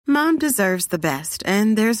Mom deserves the best,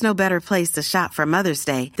 and there's no better place to shop for Mother's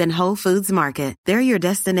Day than Whole Foods Market. They're your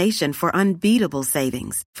destination for unbeatable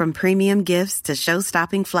savings, from premium gifts to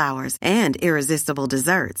show-stopping flowers and irresistible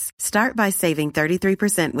desserts. Start by saving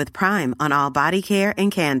 33% with Prime on all body care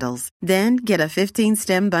and candles. Then get a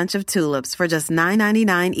 15-stem bunch of tulips for just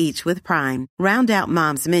 $9.99 each with Prime. Round out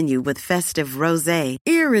Mom's menu with festive rosé,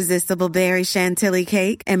 irresistible berry chantilly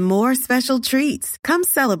cake, and more special treats. Come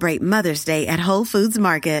celebrate Mother's Day at Whole Foods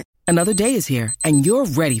Market. Another day is here, and you're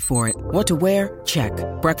ready for it. What to wear? Check.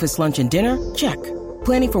 Breakfast, lunch, and dinner? Check.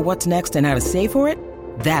 Planning for what's next and how to save for it?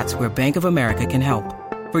 That's where Bank of America can help.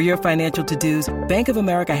 For your financial to-dos, Bank of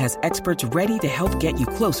America has experts ready to help get you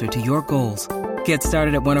closer to your goals. Get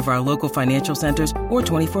started at one of our local financial centers or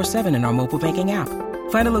 24/7 in our mobile banking app.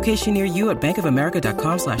 Find a location near you at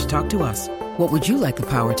bankofamerica.com/talktous. What would you like the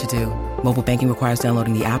power to do? Mobile banking requires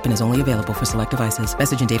downloading the app and is only available for select devices.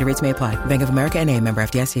 Message and data rates may apply. Bank of America N.A., member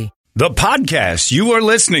FDIC. The podcast you are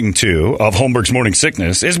listening to of Holmberg's Morning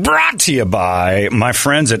Sickness is brought to you by my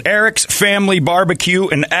friends at Eric's Family Barbecue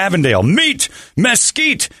in Avondale. Meet,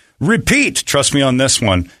 mesquite, repeat. Trust me on this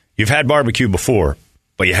one. You've had barbecue before,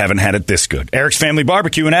 but you haven't had it this good. Eric's Family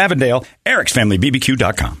Barbecue in Avondale,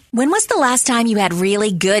 ericsfamilybbq.com. When was the last time you had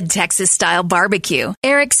really good Texas-style barbecue?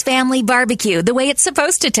 Eric's Family Barbecue, the way it's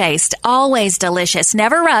supposed to taste. Always delicious,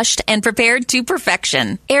 never rushed, and prepared to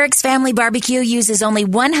perfection. Eric's Family Barbecue uses only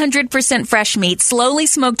 100% fresh meat, slowly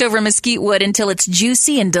smoked over mesquite wood until it's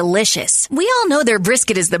juicy and delicious. We all know their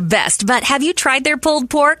brisket is the best, but have you tried their pulled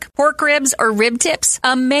pork ribs, or rib tips?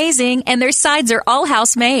 Amazing, and their sides are all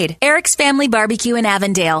house-made. Eric's Family Barbecue in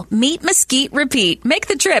Avondale. Meet, mesquite, repeat. Make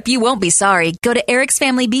the trip. You won't be sorry. Go to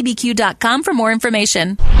ericsfamilybbq.com for more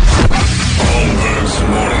information. Holmberg's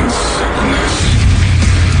Morning Sickness.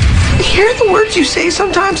 Hear the words you say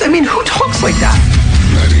sometimes? I mean, who talks like that?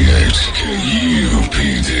 98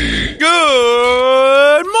 KUPD.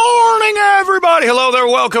 Good morning, everybody. Hello there.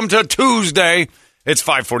 Welcome to Tuesday. It's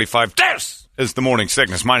 5:45. This is the Morning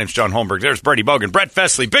Sickness. My name's John Holmberg. There's Brady Bogan, Brett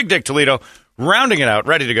Festley, Big Dick Toledo, rounding it out,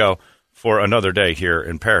 ready to go for another day here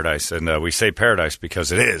in paradise. And we say paradise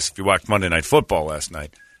because it is. If you watched Monday Night Football last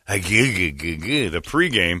night, the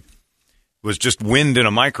pregame was just wind in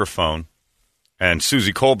a microphone and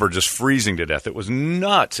Susie Colbert just freezing to death. It was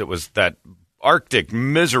nuts. It was that Arctic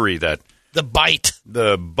misery, that the bite,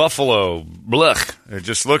 the buffalo blech. It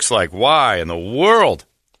just looks like, why in the world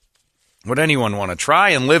would anyone want to try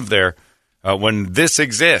and live there when this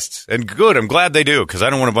exists? And good, I'm glad they do, because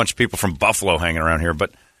I don't want a bunch of people from Buffalo hanging around here.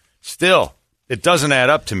 But still, it doesn't add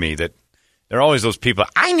up to me that there are always those people,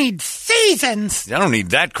 I need seasons. I don't need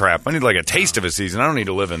that crap. I need like a taste of a season. I don't need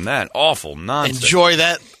to live in that awful nonsense. Enjoy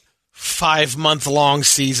that 5-month-long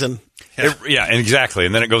season. Yeah, exactly.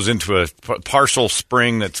 And then it goes into a partial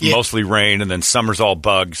spring that's mostly rain, and then summer's all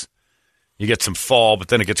bugs. You get some fall, but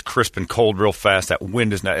then it gets crisp and cold real fast. That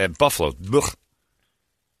wind is not at Buffalo. Ugh.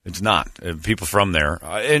 It's not. People from there.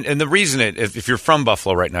 And the reason if you're from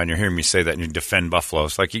Buffalo right now and you're hearing me say that and you defend Buffalo,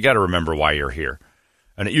 it's like you got to remember why you're here.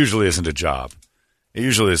 And it usually isn't a job. It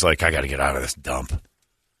usually is like, I got to get out of this dump.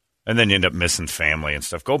 And then you end up missing family and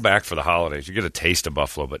stuff. Go back for the holidays. You get a taste of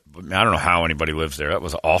Buffalo, but I don't know how anybody lives there. That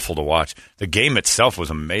was awful to watch. The game itself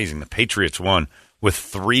was amazing. The Patriots won with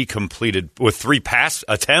 3 pass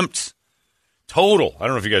attempts total. I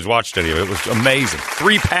don't know if you guys watched any of it. It was amazing.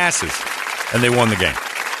 3 passes, and they won the game.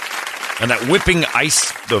 And that whipping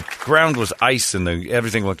ice, the ground was ice, and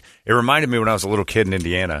everything looked. It reminded me when I was a little kid in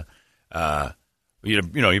Indiana.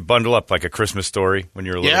 You bundle up like a Christmas Story when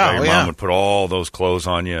you were a little guy. Your mom would put all those clothes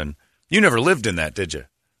on you, and you never lived in that, did you?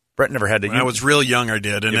 Brett never had that. When I was real young, I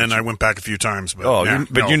did, and then I went back a few times.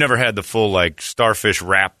 But you never had the full like starfish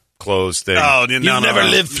wrap clothes thing. Oh, You've never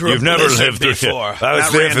lived through. You've never lived through before. I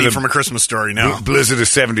was not Randy from A Christmas Story. No, Blizzard of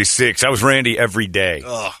 '76. I was Randy every day.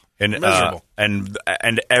 Ugh, and miserable. And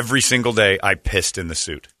every single day I pissed in the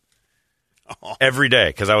suit. Every day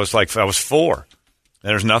because I was 4.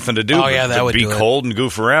 There's nothing to do but be cold and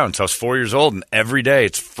goof around. So I was 4 years old, and every day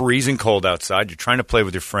it's freezing cold outside. You're trying to play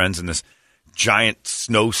with your friends in this giant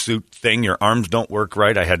snowsuit thing. Your arms don't work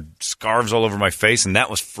right. I had scarves all over my face, and that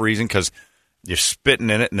was freezing because you're spitting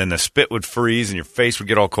in it, and then the spit would freeze, and your face would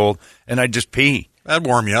get all cold, and I'd just pee. That'd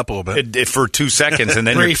warm you up a little bit. For 2 seconds, and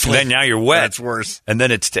then now you're wet. That's worse. And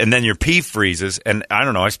then your pee freezes, and I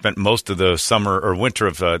don't know. I spent most of the summer or winter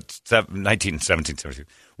of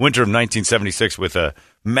 1976 with a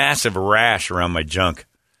massive rash around my junk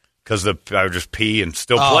because I would just pee and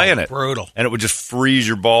still play in it. Brutal. And it would just freeze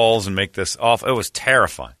your balls and make this off. It was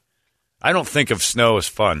terrifying. I don't think of snow as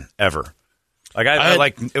fun ever. Like as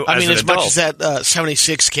much adult. as that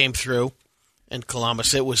 76 came through in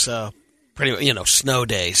Columbus, it was pretty much, snow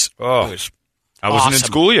days. Oh, it was I wasn't in awesome.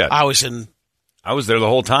 school yet. I was there the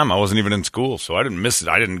whole time. I wasn't even in school, so I didn't miss it.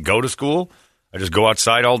 I didn't go to school. I just go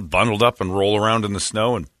outside all bundled up and roll around in the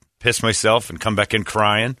snow and piss myself and come back in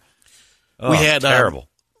crying. Oh, we had terrible.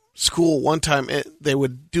 School one time. They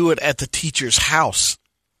would do it at the teacher's house.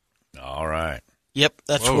 All right. Yep,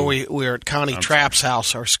 that's where we were at Connie Trapp's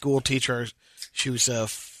house. Our school teacher, she was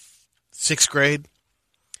 6th grade,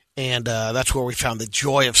 and that's where we found the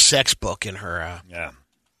Joy of Sex book in her. Yeah,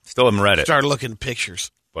 still haven't read it. Started looking at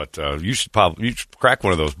pictures. But you should crack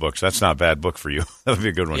one of those books. That's not a bad book for you. That would be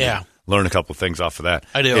a good one. Yeah. Learn a couple things off of that.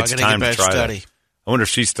 I do. It's I got to time get back to try study. that. I wonder if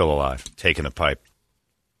she's still alive, taking a pipe.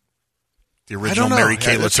 The original Mary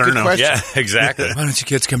Kay Letourneau. Yeah, exactly. Why don't you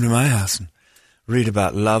kids come to my house and read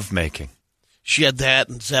about love making? She had that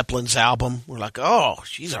and Zeppelin's album. We're like, oh,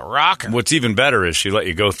 she's a rocker. What's even better is she let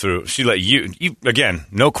you go through. She let you again,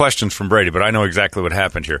 no questions from Brady, but I know exactly what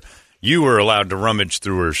happened here. You were allowed to rummage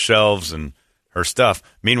through her shelves and her stuff.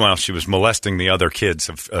 Meanwhile, she was molesting the other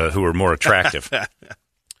kids who were more attractive.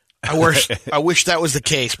 I wish that was the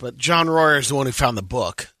case, but John Royer is the one who found the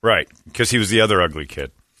book. Right, because he was the other ugly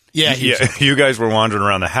kid. Yeah, you guys were wandering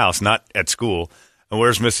around the house, not at school. And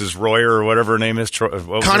where's Mrs. Royer or whatever her name is?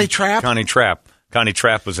 Connie Trapp? Connie Trapp. Connie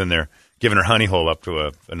Trapp was in there giving her honey hole up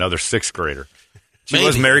to another 6th grader. She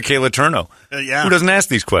was Mary Kay Letourneau. Yeah. Who doesn't ask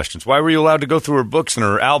these questions? Why were you allowed to go through her books and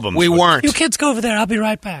her albums? We weren't. You kids go over there. I'll be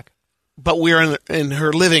right back. But we were in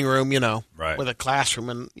her living room, right, with a classroom,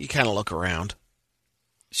 and you kind of look around.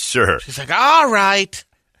 Sure. She's like, all right.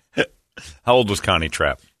 How old was Connie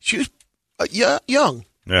Trapp? She was young.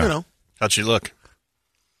 Yeah. How'd she look?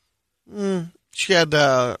 She had.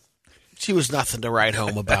 She was nothing to write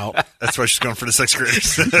home about. That's why she's going for the 6th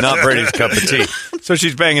graders. Not Brady's cup of tea. So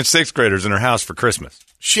she's banging 6th graders in her house for Christmas.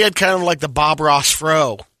 She had kind of like the Bob Ross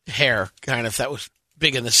Fro hair, kind of. That was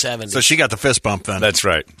big in the 70s. So she got the fist bump then. That's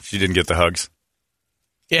right. She didn't get the hugs.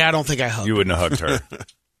 Yeah, I don't think I hugged You wouldn't have hugged her.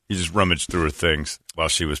 You just rummaged through her things while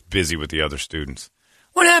she was busy with the other students.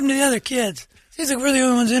 What happened to the other kids? Seems like we're the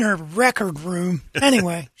only ones in her record room.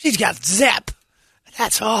 Anyway, she's got Zep.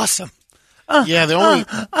 That's awesome. Yeah, the only...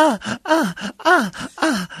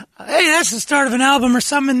 Hey, that's the start of an album or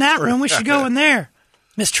something in that room. We should go in there.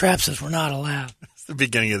 Miss Trapp says we're not allowed. It's the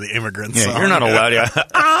beginning of the Immigrant Yeah, song. you're not allowed. Yeah.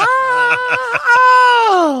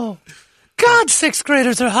 Oh, God, 6th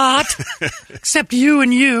graders are hot. Except you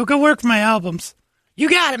and you. Go work for my albums. You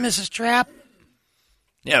got it, Mrs. Trapp.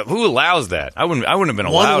 Yeah, who allows that? I wouldn't have been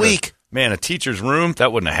allowed. 1 week. Man, a teacher's room,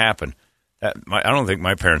 that wouldn't have happened. I don't think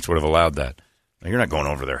my parents would have allowed that. You're not going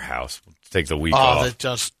over their house. Take the week off. That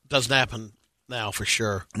just doesn't happen now for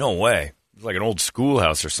sure. No way. It's like an old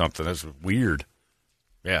schoolhouse or something. That's weird.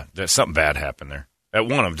 Yeah, something bad happened there. At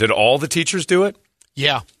one of them. Did all the teachers do it?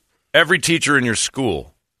 Yeah. Every teacher in your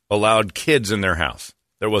school allowed kids in their house.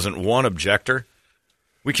 There wasn't one objector.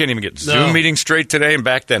 We can't even get Zoom meetings straight today. And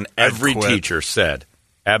back then, every teacher said,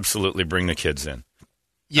 absolutely bring the kids in.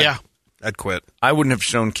 Yeah. I'd quit. I wouldn't have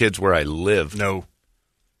shown kids where I live. No.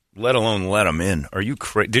 Let alone let them in. Are you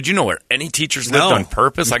crazy? Did you know where any teachers lived on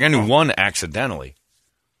purpose? Like I knew one accidentally.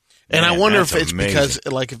 And Man, I wonder if that's it's amazing. because,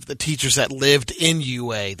 like, if the teachers that lived in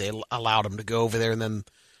UA, they allowed them to go over there, and then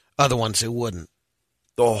other ones who wouldn't.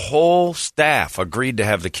 The whole staff agreed to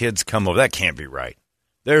have the kids come over. That can't be right.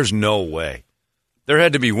 There's no way. There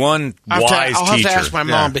had to be one wise teacher. I'll have to ask my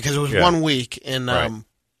mom because it was 1 week, and I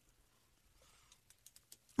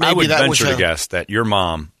would that venture was to guess that your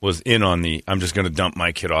mom was in on the, I'm just going to dump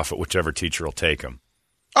my kid off at whichever teacher will take him.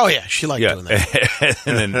 Oh, yeah, she liked doing that.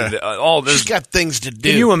 And then she's got things to do.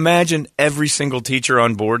 Can you imagine every single teacher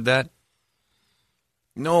on board that?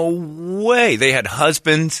 No way. They had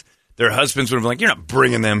husbands. Their husbands would have been like, you're not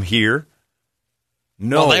bringing them here.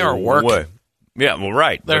 No they are working. way. Yeah, well,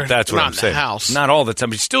 right. But that's what not I'm in the saying. house. Not all the time.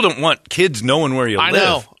 But you still don't want kids knowing where you live. I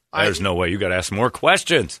know. There's no way. You got to ask more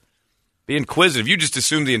questions. Be inquisitive. You just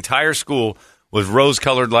assumed the entire school was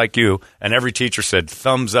rose-colored like you, and every teacher said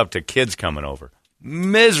thumbs up to kids coming over.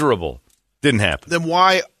 Miserable. Didn't happen. Then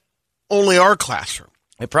why only our classroom?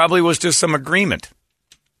 It probably was just some agreement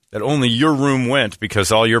that only your room went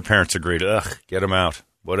because all your parents agreed. Ugh, get them out.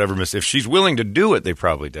 Whatever. If she's willing to do it, they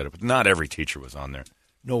probably did it. But not every teacher was on there.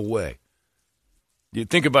 No way. You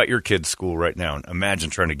think about your kid's school right now and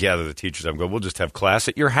imagine trying to gather the teachers up and go, we'll just have class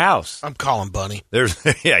at your house. I'm calling Bunny.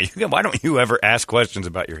 Why don't you ever ask questions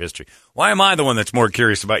about your history? Why am I the one that's more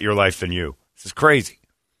curious about your life than you? This is crazy.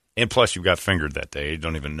 And plus, you got fingered that day. You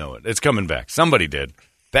don't even know it. It's coming back. Somebody did.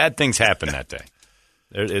 Bad things happened that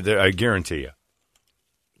day. I guarantee you.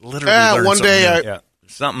 Literally one day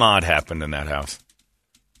something odd happened in that house.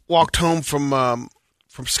 Walked home from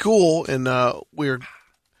school, and we were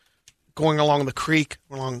going along the creek,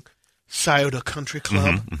 along Scioto Country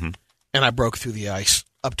Club, and I broke through the ice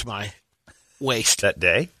up to my waist. That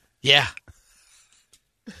day? Yeah.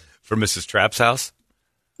 For Mrs. Trapp's house?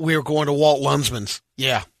 We were going to Walt Lunsman's.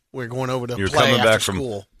 Yeah. We were going over to You're play coming after back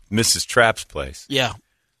school. From Mrs. Trapp's place. Yeah.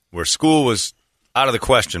 Where school was out of the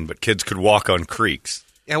question, but kids could walk on creeks.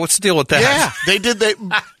 Yeah, what's the deal with that? Yeah, they did.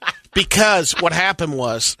 Because what happened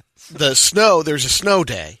was there's a snow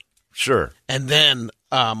day. Sure. And then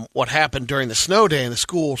what happened during the snow day in the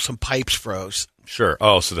school, some pipes froze. Sure.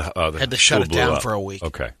 Oh, so the had to shut it down for a week.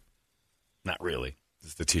 Okay. Not really.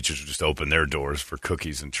 The teachers would just open their doors for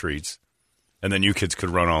cookies and treats. And then you kids could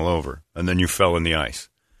run all over. And then you fell in the ice.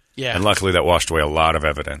 Yeah. And luckily that washed away a lot of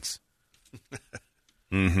evidence.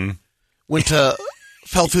 Fell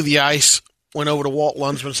through the ice, went over to Walt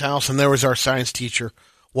Lunsman's house, and there was our science teacher,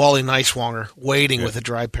 Wally Neiswanger, waiting with a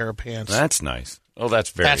dry pair of pants. That's nice. Oh,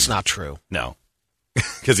 that's not true. No.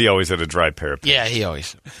 Because he always had a dry pair of pants. Yeah, he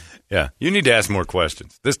always. Yeah. You need to ask more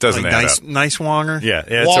questions. This doesn't add up. Neiswanger? Yeah.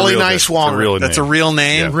 It's Wally a real Neiswanger. That's a real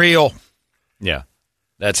name? Yeah. Real. Yeah.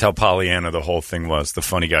 That's how Pollyanna the whole thing was. The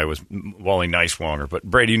funny guy was Wally Neiswanger. But,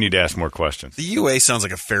 Brady, you need to ask more questions. The UA sounds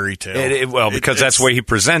like a fairy tale. Because that's the way he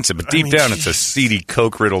presents it. But deep down, it's a seedy,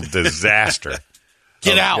 coke-riddled disaster.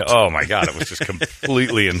 Get out. Oh, my God. It was just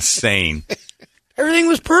completely insane. Everything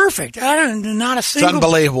was perfect. Not a single. It's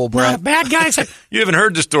unbelievable, Brett. Not a bad guy. You haven't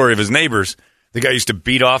heard the story of his neighbors. The guy used to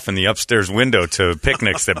beat off in the upstairs window to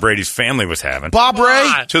picnics that Brady's family was having. Bob Ray?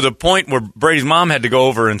 To the point where Brady's mom had to go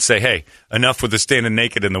over and say, hey, enough with the standing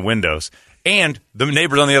naked in the windows. And the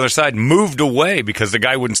neighbors on the other side moved away because the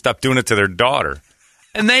guy wouldn't stop doing it to their daughter.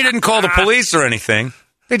 And they didn't call the police or anything.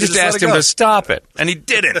 They just asked him to stop it. And he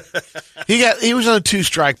didn't. He was on a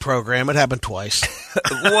 2-strike program. It happened twice.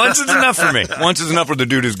 Once is enough for me. Once is enough for the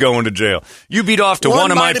dude who's going to jail. You beat off to one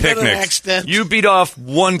of my picnics. You beat off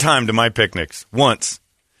one time to my picnics. Once.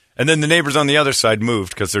 And then the neighbors on the other side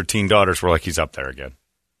moved because their teen daughters were like, he's up there again.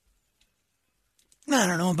 I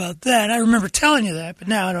don't know about that. I remember telling you that, but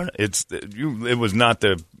now I don't know. It was not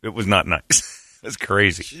nice. That's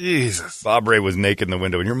crazy. Jesus. Bob Ray was naked in the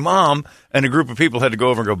window, and your mom and a group of people had to go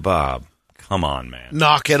over and go, Bob, come on, man.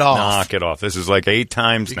 Knock it off. Knock it off. This is like 8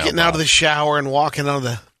 times now. Getting out of the shower and walking on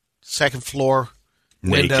the second floor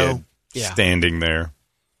window. Naked, standing there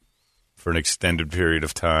for an extended period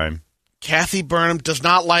of time. Kathy Burnham does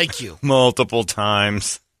not like you. Multiple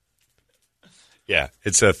times. Yeah,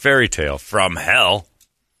 it's a fairy tale from hell.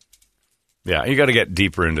 Yeah, you got to get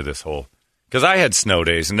deeper into this whole... Because I had snow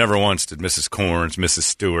days, and never once did Mrs. Corns, Mrs.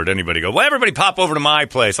 Stewart, anybody go, well, everybody pop over to my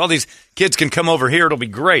place. All these kids can come over here. It'll be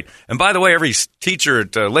great. And by the way, every teacher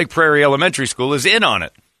at Lake Prairie Elementary School is in on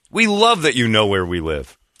it. We love that you know where we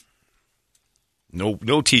live.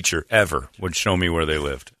 No teacher ever would show me where they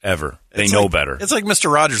lived, ever. They know better. It's like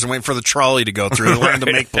Mr. Rogers and waiting for the trolley to go through to learn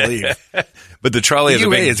to make believe. But the trolley has a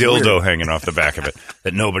big dildo hanging off the back of it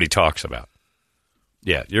that nobody talks about.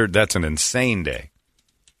 Yeah, that's an insane day.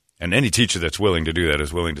 And any teacher that's willing to do that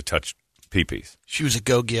is willing to touch peepees. She was a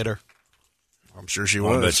go-getter. I'm sure she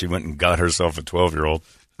was. I bet she went and got herself a 12-year-old.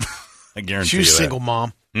 I guarantee you She was a single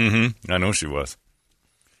mom. Mm-hmm. I know she was.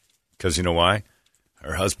 Because you know why?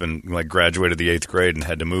 Her husband graduated the 8th grade and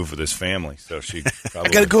had to move with his family. So she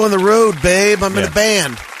probably... I got to go on the road, babe. I'm in a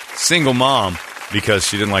band. Single mom because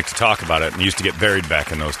she didn't like to talk about it and used to get buried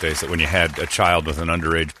back in those days that when you had a child with an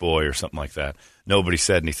underage boy or something like that, nobody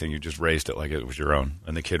said anything. You just raised it like it was your own,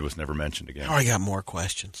 and the kid was never mentioned again. Oh, I got more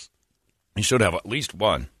questions. You should have at least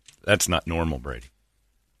one. That's not normal, Brady.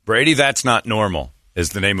 Brady, That's Not Normal is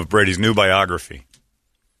the name of Brady's new biography.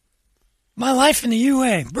 My Life in the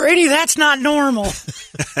UA. Brady, That's Not Normal.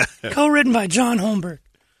 Co-written by John Holmberg.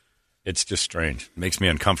 It's just strange. It makes me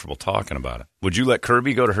uncomfortable talking about it. Would you let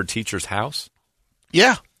Kirby go to her teacher's house?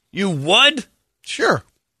 Yeah. You would? Sure.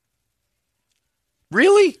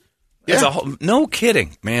 Really? Yeah. No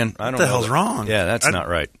kidding, man. I don't know. What the hell's wrong? Yeah, that's not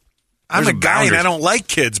right. I'm a guy and I don't like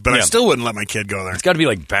kids, but I still wouldn't let my kid go there. It's got to be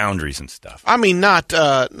like boundaries and stuff. I mean, not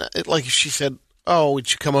like she said, oh,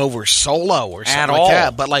 would you come over solo or something like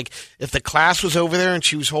that? But like if the class was over there and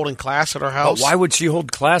she was holding class at our house. But why would she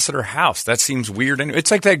hold class at her house? That seems weird.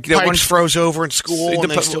 It's like that pipes one froze over in school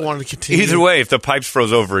and they still wanted to continue. Either way, if the pipes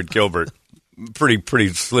froze over at Gilbert, pretty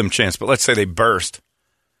slim chance. But let's say they burst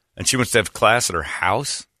and she wants to have class at her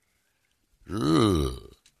house. Ugh.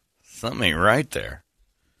 Something ain't right there.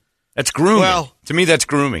 That's grooming. Well, to me, that's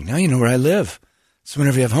grooming. Now you know where I live. So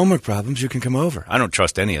whenever you have homework problems, you can come over. I don't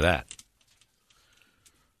trust any of that.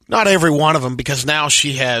 Not every one of them, because now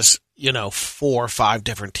she has, 4 or 5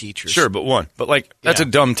 different teachers. Sure, but one. But, that's a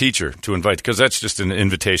dumb teacher to invite, because that's just an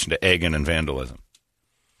invitation to egging and vandalism.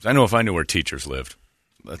 I know if I knew where teachers lived,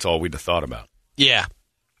 that's all we'd have thought about. Yeah.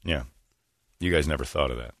 Yeah. You guys never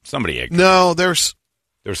thought of that. Somebody egged. No, there's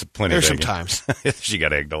plenty of some egging. times. She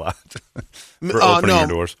got egged a lot for opening her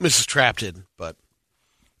doors. Mrs. Trapp didn't, but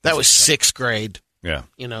that was 6th grade. Yeah.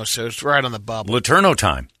 So it's right on the bubble. Laterno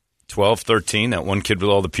time. 12, 13, that one kid with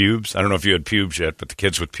all the pubes. I don't know if you had pubes yet, but the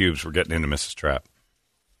kids with pubes were getting into Mrs. Trapp.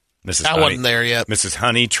 I wasn't there yet. Mrs.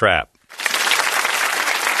 Honey Trapp.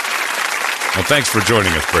 Well, thanks for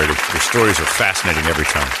joining us, Brady. Your stories are fascinating every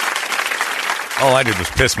time. All I did was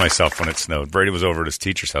piss myself when it snowed. Brady was over at his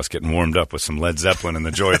teacher's house getting warmed up with some Led Zeppelin and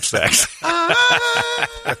the Joy of Sex.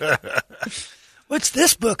 What's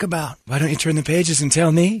this book about? Why don't you turn the pages and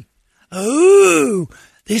tell me? Oh,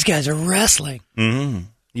 these guys are wrestling. Mm-hmm.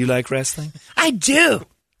 You like wrestling? I do.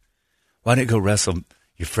 Why don't you go wrestle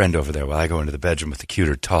your friend over there while I go into the bedroom with the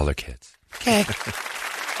cuter, taller kids? Okay.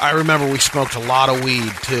 I remember we smoked a lot of weed,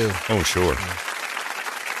 too. Oh, sure.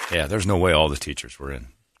 Yeah, there's no way all the teachers were in.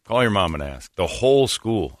 Call your mom and ask. The whole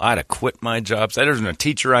school. I'd have quit my job. There isn't a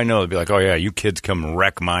teacher I know that'd be like, oh, yeah, you kids come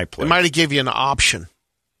wreck my place. They might have given you an option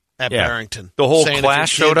at Barrington. The whole class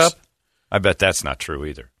showed up? I bet that's not true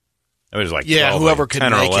either. It was like 12, whoever could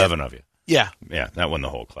 10 or make 11 it. of you. Yeah. Yeah, that wasn't the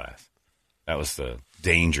whole class. That was the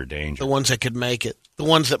danger. The ones that could make it. The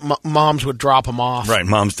ones that moms would drop them off. Right,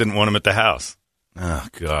 moms didn't want them at the house. Oh,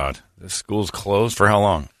 God. This school's closed for how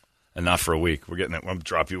long? And not for a week. We're going to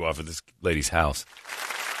drop you off at this lady's house.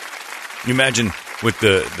 You imagine with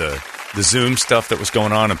the Zoom stuff that was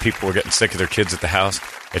going on and people were getting sick of their kids at the house,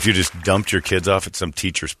 if you just dumped your kids off at some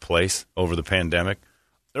teacher's place over the pandemic,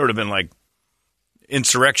 there would have been like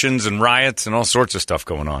insurrections and riots and all sorts of stuff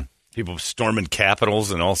going on. People storming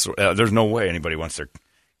capitals and all sorts. There's no way anybody wants their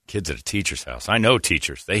kids at a teacher's house. I know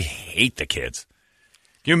teachers. They hate the kids.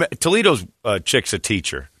 Toledo's chick's a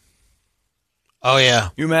teacher. Oh,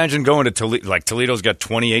 yeah. You imagine going to Toledo, like Toledo's got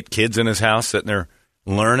 28 kids in his house sitting there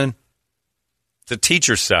learning. It's a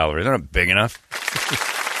teacher's salary. They're not big enough.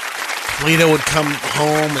 Toledo would come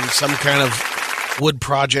home and some kind of wood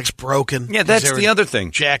project's broken. Yeah, that's the other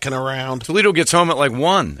thing. Jacking around. Toledo gets home at like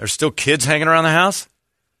 1. There's still kids hanging around the house.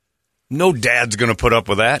 No dad's going to put up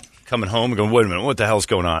with that. Coming home and going, wait a minute, what the hell's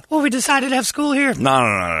going on? Well, we decided to have school here.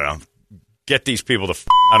 No. Get these people the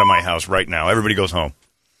out of my house right now. Everybody goes home.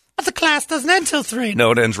 But the class doesn't end till 3.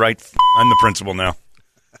 No, it ends right. I'm the principal now.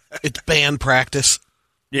 It's band practice.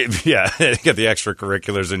 Yeah, you got the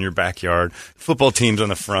extracurriculars in your backyard. Football team's on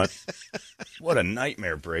the front. What a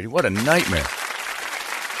nightmare, Brady. What a nightmare.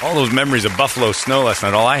 All those memories of Buffalo snow last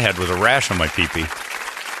night, all I had was a rash on my pee-pee.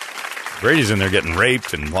 Brady's in there getting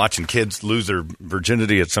raped and watching kids lose their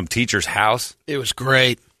virginity at some teacher's house. It was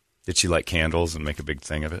great. Did she light candles and make a big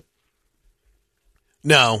thing of it?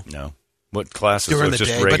 No. What classes? During the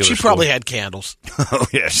just day, regular but she school? probably had candles. Oh,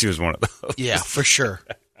 yeah, she was one of those. Yeah, for sure.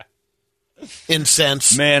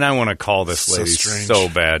 Incense. Man, I want to call this lady strange. so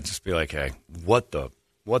bad. Just be like, hey, what the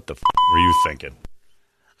were you thinking?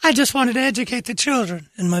 I just wanted to educate the children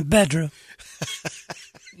in my bedroom.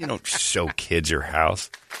 You don't show kids your house.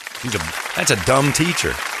 That's a dumb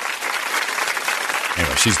teacher.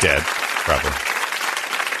 Anyway, she's dead, probably.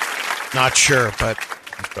 Not sure, but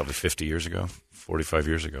That's probably 50 years ago, 45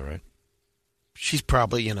 years ago, right? she's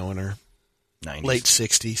probably, in her 90s. late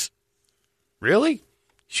 60s. Really?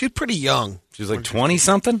 She's pretty young. She's like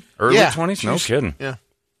 20-something? Early 20s? No kidding. Yeah.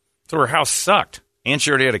 So her house sucked. And she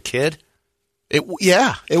already had a kid? It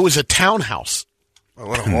was a townhouse. Oh,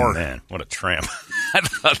 what a whore. Man, what a tramp. I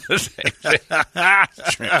thought the same thing.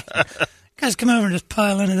 Guys, come over and just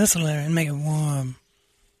pile into this area and make it warm.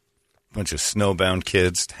 Bunch of snowbound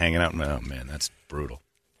kids hanging out. Oh, man, that's brutal.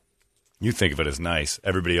 You think of it as nice.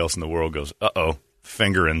 Everybody else in the world goes, uh-oh,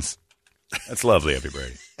 fingerings. That's lovely, Eddie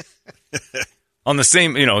Brady. On the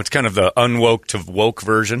same, it's kind of the unwoke to woke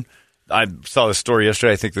version. I saw this story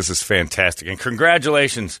yesterday. I think this is fantastic. And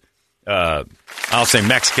congratulations, I'll say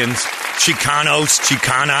Mexicans, Chicanos,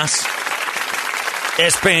 Chicanas,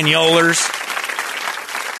 Españolers.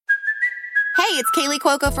 Hey, it's Kaylee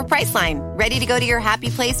Cuoco for Priceline. Ready to go to your happy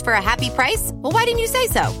place for a happy price? Well, why didn't you say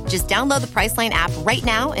so? Just download the Priceline app right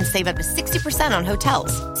now and save up to 60% on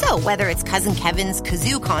hotels. So whether it's Cousin Kevin's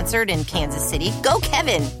Kazoo Concert in Kansas City, go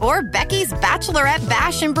Kevin, or Becky's Bachelorette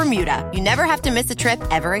Bash in Bermuda, you never have to miss a trip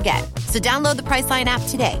ever again. So download the Priceline app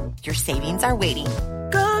today. Your savings are waiting.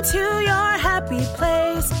 Go to your happy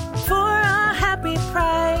place for a happy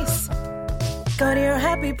price. Go to your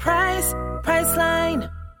happy price, Priceline.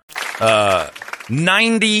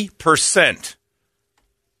 90%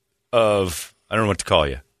 of, I don't know what to call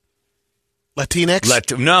you.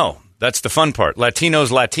 Latinx? No, that's the fun part. Latinos,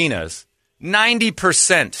 Latinas.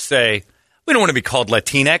 90% say, we don't want to be called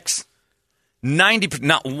Latinx.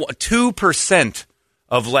 2%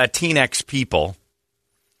 of Latinx people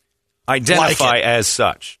identify as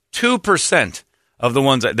such. 2% of the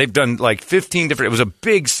ones that they've done like 15 different. It was a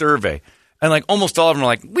big survey, and like almost all of them are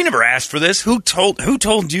like, "We never asked for this. Who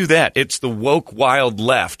told you that?" It's the woke wild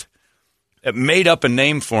left. It made up a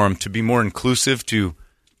name for them to be more inclusive to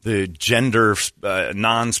the gender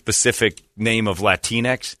non-specific name of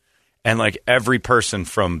Latinx, and like every person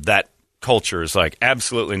from that culture is like,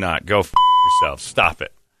 absolutely not. Go f*** yourself. Stop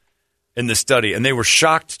it. In the study, and they were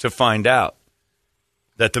shocked to find out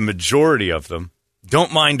that the majority of them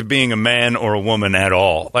don't mind being a man or a woman at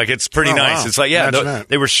all. Like, it's pretty nice. Wow. It's like, yeah,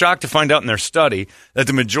 they were shocked to find out in their study that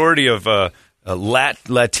the majority of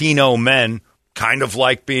Latino men kind of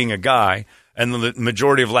like being a guy, and the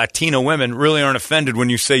majority of Latino women really aren't offended when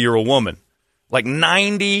you say you're a woman. Like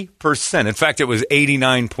 90%. In fact, it was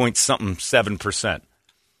 89.7%.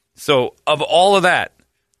 So of all of that,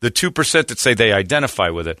 the 2% that say they identify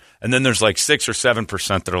with it, and then there's like 6 or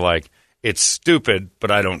 7% that are like, it's stupid,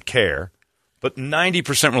 but I don't care. But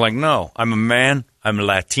 90% were like, no, I'm a man, I'm a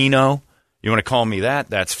Latino. You want to call me that?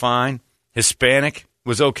 That's fine. Hispanic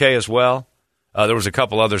was okay as well. There was a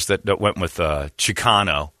couple others that went with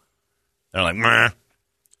Chicano. They're like, meh.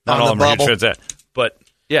 Not all of them are going to that. But,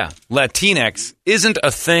 yeah, Latinx isn't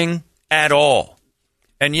a thing at all.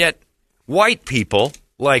 And yet, white people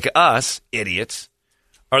like us, idiots,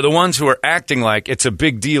 are the ones who are acting like it's a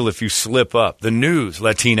big deal if you slip up. The news,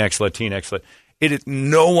 Latinx.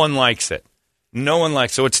 No one likes it. No one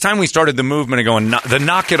likes it. So it's time we started the movement of going, the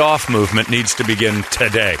knock it off movement needs to begin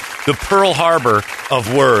today. The Pearl Harbor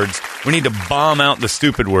of words. We need to bomb out the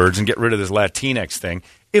stupid words and get rid of this Latinx thing.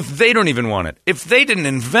 If they don't even want it, if they didn't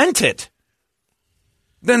invent it,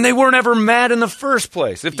 then they weren't ever mad in the first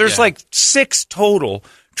place. If there's like 6 total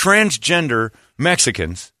transgender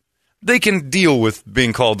Mexicans, they can deal with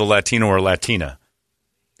being called a Latino or Latina.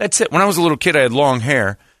 That's it. When I was a little kid, I had long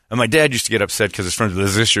hair, and my dad used to get upset because his friends would,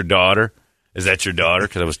 is this your daughter? Is that your daughter?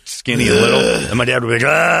 Because I was skinny and little. And my dad would be like,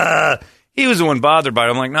 ah. He was the one bothered by it.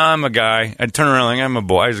 I'm like, nah, I'm a guy. I'd turn around like, I'm a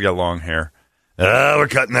boy. I just got long hair. We're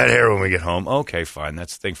cutting that hair when we get home. Okay, fine.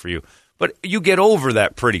 That's the thing for you. But you get over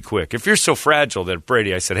that pretty quick. If you're so fragile that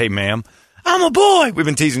Brady, I said, hey, ma'am, I'm a boy. We've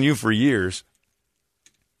been teasing you for years.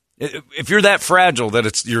 If you're that fragile that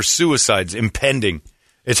it's your suicide's impending,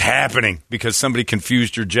 it's happening because somebody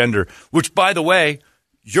confused your gender, which, by the way,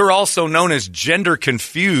 you're also known as gender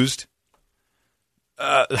confused.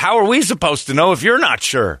 How are we supposed to know if you're not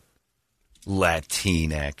sure?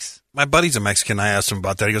 Latinx. My buddy's a Mexican. I asked him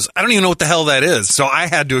about that. He goes, I don't even know what the hell that is. So I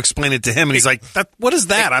had to explain it to him, and he's like, "What is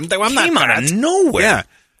that? I'm not came out of nowhere." Yeah.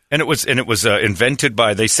 And it was invented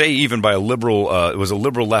by, they say, even by a liberal. It was a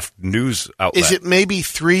liberal left news outlet. Is it maybe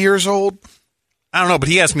 3 years old? I don't know, but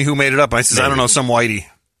he asked me who made it up. I said, I don't know, some whitey.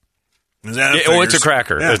 It's a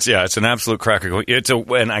cracker. Yeah. It's an absolute cracker.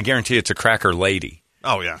 And I guarantee it's a cracker lady.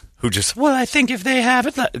 Oh yeah. Who just, well, I think if they have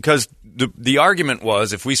it, because the argument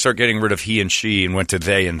was if we start getting rid of he and she and went to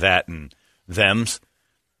they and that and thems,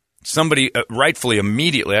 somebody rightfully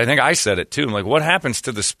immediately, I think I said it too, I'm like, what happens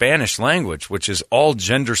to the Spanish language, which is all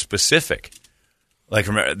gender specific? Like,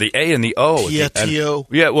 remember, the A and the O. Tio.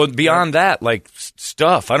 Yeah, well, beyond that, like,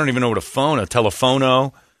 stuff. I don't even know what a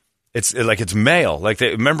telefono. It's like it's male. Like,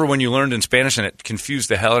 remember when you learned in Spanish and it confused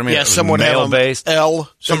the hell out of me? Yeah, someone male-based. L.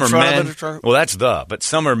 Some are men. Well, that's but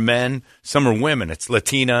some are men, some are women. It's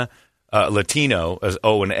Latino as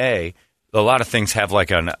O and A. A lot of things have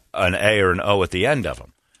like an A or an O at the end of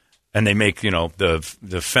them. And they make,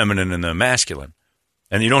 the feminine and the masculine.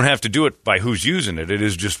 And you don't have to do it by who's using it. It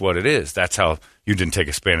is just what it is. That's how you didn't take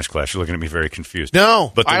a Spanish class. You're looking at me very confused.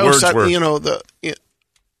 No, but I words thought, were.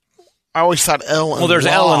 I always thought L and well, there's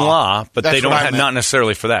law. L and law, but That's they don't have not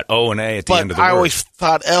necessarily for that O and A at the end of the word. I always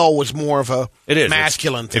thought L was more of a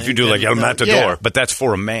masculine thing. If you do like El Matador, but that's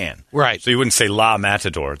for a man. Right. So you wouldn't say La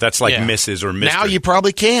Matador. That's like Mrs. or Mr. Now you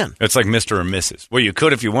probably can. It's like Mr. or Mrs. Well, you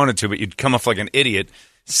could if you wanted to, but you'd come off like an idiot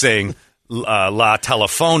saying La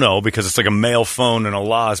Telefono because it's like a male phone and a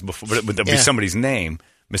la's before, but it would be somebody's name,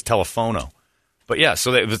 Miss Telefono. But yeah,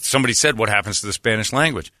 so somebody said, what happens to the Spanish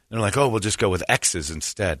language? And they're like, oh, we'll just go with X's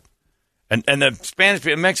instead. And the Spanish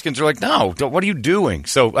Mexicans are like, no, what are you doing?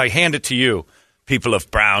 So I hand it to you, people of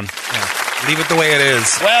Brown. Yeah. Leave it the way it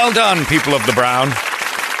is. Well done, people of the Brown.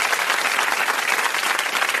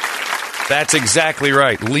 That's exactly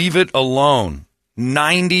right. Leave it alone.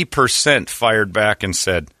 90% fired back and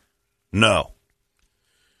said, no.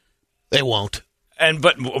 They won't.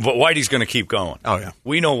 But Whitey's going to keep going. Oh, yeah.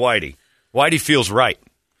 We know Whitey. Whitey feels right.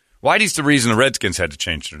 Whitey's the reason the Redskins had to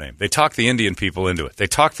change their name. They talked the Indian people into it. They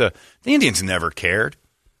talked the Indians never cared.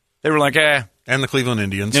 They were like, And the Cleveland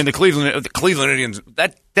Indians. And the Cleveland Indians.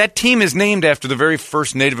 That team is named after the very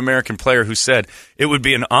first Native American player who said it would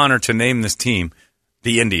be an honor to name this team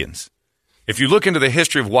the Indians. If you look into the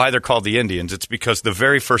history of why they're called the Indians, it's because the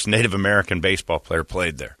very first Native American baseball player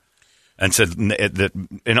played there and said that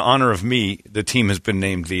in honor of me, the team has been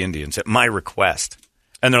named the Indians at my request.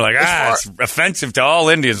 And they're like, it's offensive to all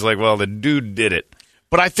Indians. Like, well, the dude did it.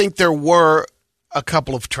 But I think there were a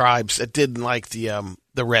couple of tribes that didn't like the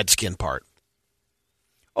redskin part.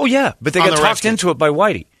 Oh, yeah, but they got talked into it by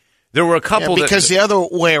Whitey. There were a couple because the other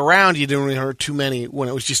way around, you didn't really hear too many when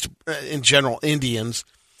it was just, in general, Indians.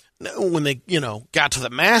 When they, got to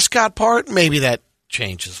the mascot part, maybe that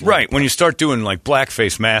changes. Right, when you start doing, like,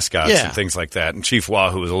 blackface mascots and things like that, and Chief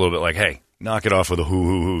Wahoo was a little bit like, hey, knock it off with the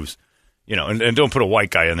hoo-hoo-hoos. And don't put a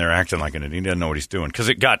white guy in there acting like an Indian. He doesn't know what he's doing. Because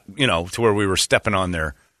it got, to where we were stepping on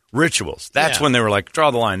their rituals. That's when they were like,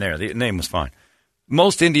 draw the line there. The name was fine.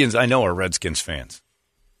 Most Indians I know are Redskins fans.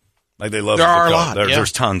 Like, they love there are a lot.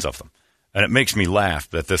 There's tons of them. And it makes me laugh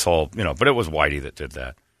that this whole, but it was Whitey that did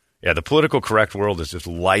that. Yeah, the political correct world is just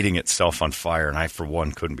lighting itself on fire, and I, for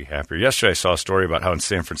one, couldn't be happier. Yesterday I saw a story about how in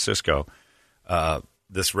San Francisco,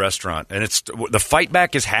 this restaurant, and the fight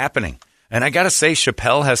back is happening. And I got to say,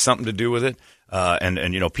 Chappelle has something to do with it.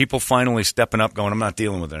 And people finally stepping up going, I'm not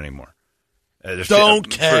dealing with it anymore. Don't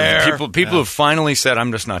care. People have finally said,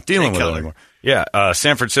 I'm just not dealing with it anymore. Yeah,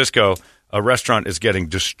 San Francisco, a restaurant is getting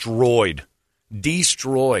destroyed.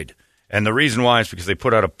 And the reason why is because they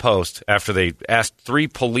put out a post after they asked 3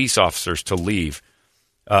 police officers to leave.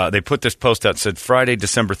 They put this post out that said, Friday,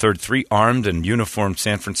 December 3rd, 3 armed and uniformed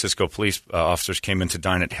San Francisco police officers came in to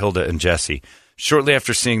dine at Hilda and Jesse. Shortly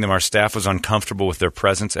after seeing them, our staff was uncomfortable with their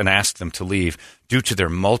presence and asked them to leave due to their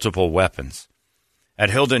multiple weapons. At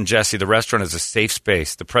Hilda and Jesse, the restaurant is a safe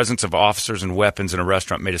space. The presence of officers and weapons in a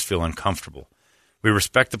restaurant made us feel uncomfortable. We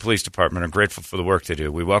respect the police department and are grateful for the work they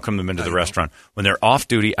do. We welcome them into the restaurant when they're off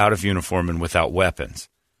duty, out of uniform, and without weapons.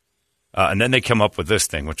 And then they come up with this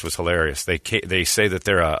thing, which was hilarious. They say that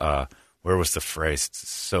they're where was the phrase? It's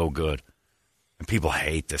so good. And people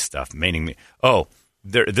hate this stuff, meaning me. Oh,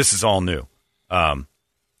 this is all new.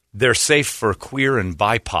 They're safe for queer and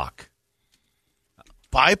BIPOC.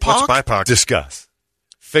 BIPOC? What's BIPOC? Discuss.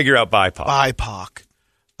 Figure out BIPOC.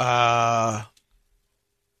 BIPOC.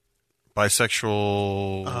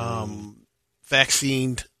 Bisexual.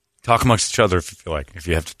 Vaccinated. Talk amongst each other if you feel like. If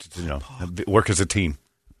you have to, work as a team.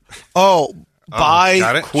 Oh,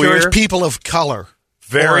 got it. Queer people of color.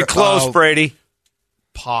 Very close, Brady.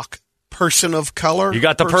 POC. Person of color. You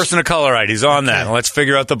got the person of color right. He's on that. Let's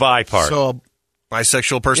figure out the bi part. So,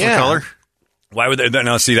 bisexual person of color. Why would they?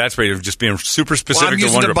 No, see, that's Brady. Just being super specific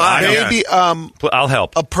to one group. Maybe I'll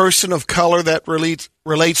help. A person of color that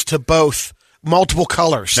relates to both multiple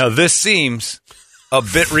colors. Now, this seems a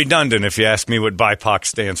bit redundant if you ask me what BIPOC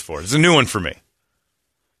stands for. It's a new one for me.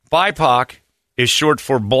 BIPOC is short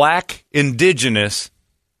for Black, Indigenous,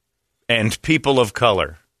 and People of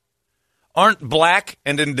Color. Aren't Black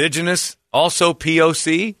and Indigenous also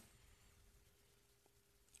POC?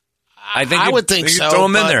 I would think so. Throw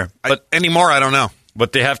them in there. But anymore, I don't know.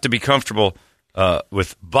 But they have to be comfortable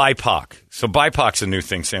with BIPOC. So BIPOC's a new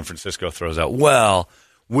thing San Francisco throws out. Well,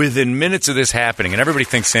 within minutes of this happening, and everybody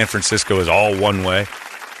thinks San Francisco is all one way,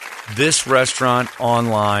 this restaurant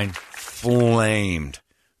online flamed,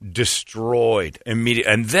 destroyed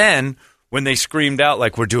immediately. And then when they screamed out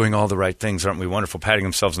like, we're doing all the right things, aren't we wonderful, patting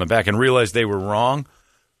themselves on the back, and realized they were wrong,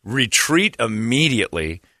 retreat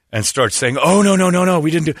immediately and start saying, oh, no,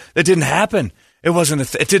 we didn't do that. Didn't happen. It wasn't.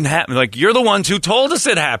 It didn't happen. Like, you're the ones who told us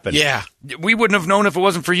it happened. Yeah. We wouldn't have known if it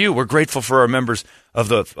wasn't for you. We're grateful for our members of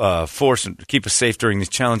the force and keep us safe during these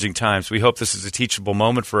challenging times. We hope this is a teachable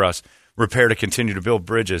moment for us. Repair to continue to build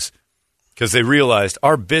bridges, because they realized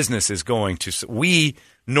our business is going to. We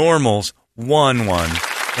normals won one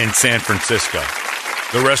in San Francisco.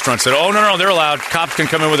 The restaurant said, oh, no, they're allowed. Cops can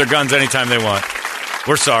come in with their guns anytime they want.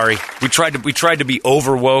 We're sorry. We tried to be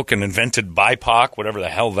overwoke and invented BIPOC, whatever the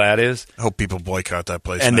hell that is. I hope people boycott that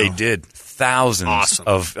place. And now. they did. Thousands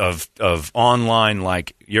of online,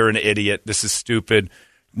 like, you're an idiot. This is stupid.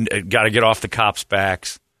 Got to get off the cops'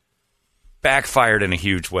 backs. Backfired in a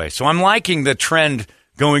huge way. So I'm liking the trend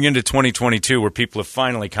going into 2022 where people have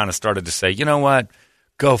finally kind of started to say, you know what?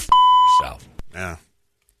 Go yourself. Yeah.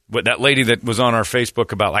 But that lady that was on our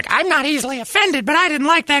Facebook about, like, I'm not easily offended, but I didn't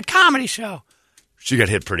like that comedy show. She got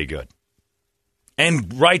hit pretty good.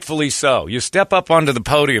 And rightfully so. You step up onto the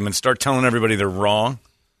podium and start telling everybody they're wrong.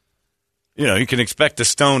 You can expect a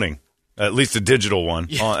stoning, at least a digital one.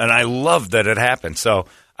 Yeah. And I love that it happened. So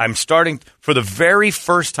I'm starting, for the very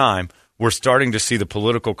first time, we're starting to see the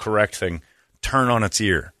political correct thing turn on its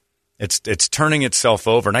ear. It's turning itself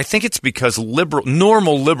over. And I think it's because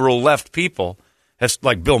normal liberal left people,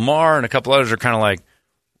 like Bill Maher and a couple others, are kind of like,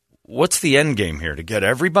 what's the end game here? To get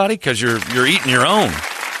everybody? Because you're eating your own.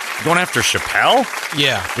 You're going after Chappelle?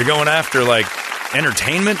 Yeah. You're going after, like,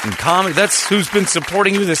 entertainment and comedy. That's who's been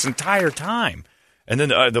supporting you this entire time. And then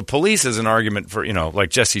the police is an argument for, like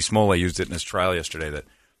Jesse Smollett used it in his trial yesterday, that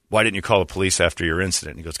why didn't you call the police after your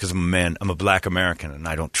incident? And he goes, because I'm a man. I'm a black American, and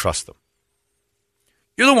I don't trust them.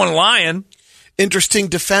 You're the one lying. Interesting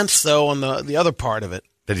defense, though, on the other part of it.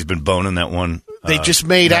 That he's been boning that one They just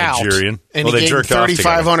made Nigerian. out. And he gave him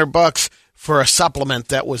 $3,500 for a supplement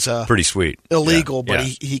that was pretty sweet. Illegal, but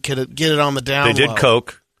he could get it on the down They low. did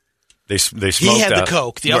coke. They smoked He had out. the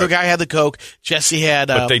coke. The other guy had the coke. Jesse had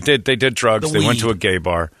But they did drugs. the They went weed. to a gay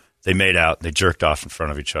bar. They made out. They jerked off in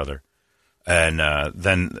front of each other. And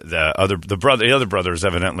then the other brother is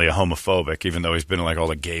evidently a homophobic, even though he's been in like all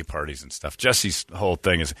the gay parties and stuff. Jesse's whole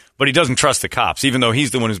thing is, but he doesn't trust the cops, even though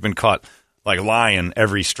he's the one who's been caught like lying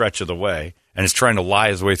every stretch of the way, and is trying to lie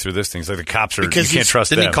his way through this thing. It's like the cops are, Because you can't trust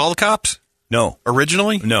them. Didn't he call the cops? No.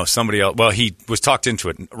 Originally? No, somebody else. Well, he was talked into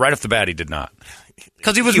it. Right off the bat, he did not.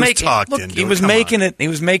 Because he was making it. He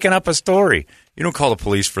was making up a story. You don't call the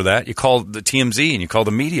police for that. You call the TMZ and you call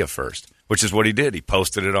the media first, which is what he did. He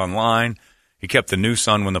posted it online. He kept the noose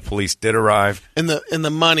on when the police did arrive. And the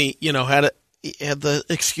money, he had the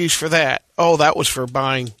excuse for that. Oh, that was for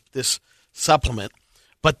buying this supplement.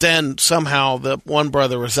 But then somehow the one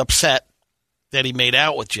brother was upset that he made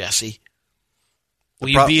out with Jesse. Will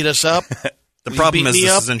you beat us up? The problem is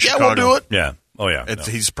this is in Chicago. Yeah, we'll do it. Yeah. Oh, yeah.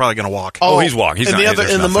 He's probably going to walk. Oh, he's walking. And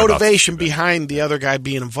the motivation behind the other guy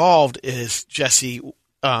being involved is Jesse.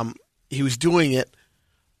 He was doing it.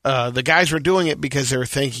 The guys were doing it because they were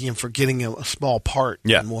thanking him for getting a small part.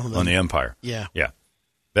 Yeah, in one of them. on the Empire. Yeah. Yeah.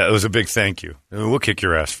 That was a big thank you. We'll kick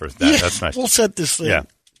your ass for that. Yeah, That's nice. We'll set this thing. Yeah.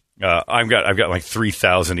 I've got like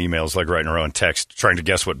 3,000 emails like right in a row and text trying to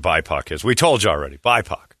guess what BIPOC is. We told you already.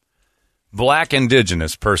 BIPOC. Black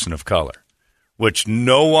Indigenous Person of Color, which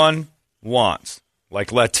no one wants.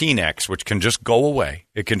 Like Latinx, which can just go away.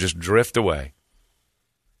 It can just drift away.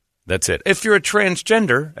 That's it. If you're a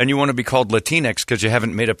transgender and you want to be called Latinx because you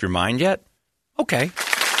haven't made up your mind yet, okay.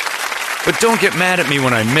 But don't get mad at me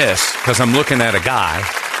when I miss because I'm looking at a guy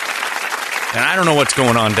and I don't know what's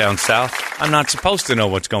going on down south. I'm not supposed to know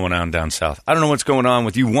what's going on down south. I don't know what's going on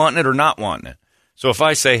with you wanting it or not wanting it. So if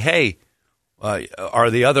I say, hey, are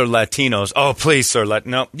the other Latinos, oh, please, sir,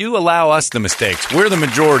 no, you allow us the mistakes. We're the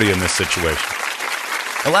majority in this situation.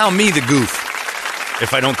 Allow me the goof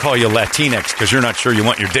if I don't call you Latinx because you're not sure you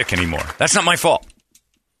want your dick anymore. That's not my fault.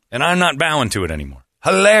 And I'm not bowing to it anymore.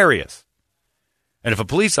 Hilarious. And if a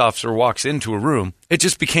police officer walks into a room, it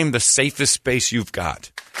just became the safest space you've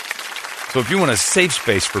got. So if you want a safe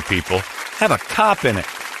space for people, have a cop in it.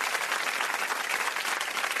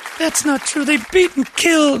 That's not true. They beat and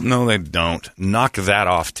killed. No, they don't. Knock that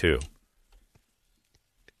off too.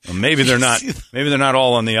 Well, maybe they're not. Maybe they're not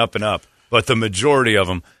all on the up and up, but the majority of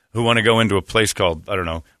them who want to go into a place called, I don't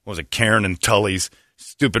know, what was it, Karen and Tully's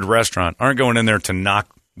stupid restaurant, aren't going in there to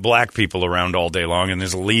knock black people around all day long and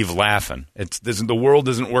just leave laughing. The world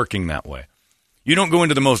isn't working that way. You don't go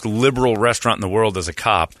into the most liberal restaurant in the world as a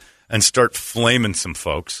cop and start flaming some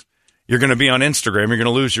folks. You're going to be on Instagram. You're going to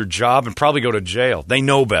lose your job and probably go to jail. They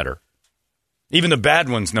know better. Even the bad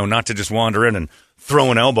ones know not to just wander in and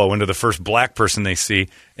throw an elbow into the first black person they see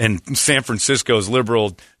in San Francisco's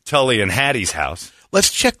liberal Tully and Hattie's house.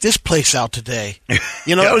 Let's check this place out today.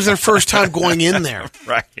 That was their first time going in there.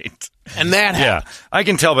 Right. And that happened. Yeah. I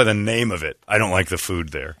can tell by the name of it. I don't like the food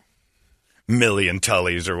there. Millie and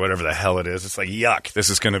Tully's or whatever the hell it is. It's like, yuck. This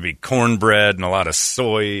is going to be cornbread and a lot of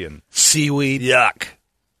soy and seaweed. Yuck.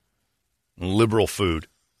 Liberal food.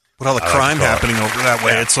 With all the crime happening over that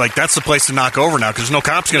way, it's like that's the place to knock over now because there's no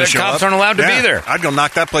cops going to show up. The cops aren't allowed to be there. I'd go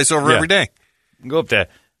knock that place over every day. Go up to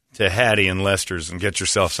Hattie and Lester's and get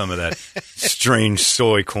yourself some of that strange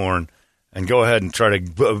soy corn and go ahead and try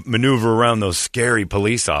to maneuver around those scary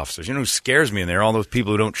police officers. You know who scares me in there? All those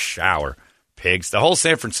people who don't shower. Pigs. The whole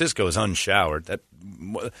San Francisco is unshowered.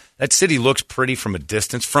 That city looks pretty from a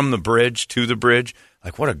distance, from the bridge to the bridge.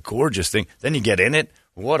 Like, what a gorgeous thing. Then you get in it.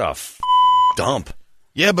 What a dump.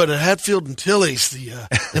 Yeah, but at Hatfield and Tilly's, the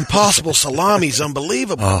Impossible Salami's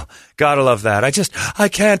unbelievable. Oh, gotta love that. I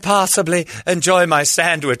can't possibly enjoy my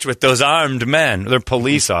sandwich with those armed men. They're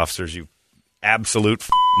police officers, you absolute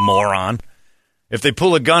moron. If they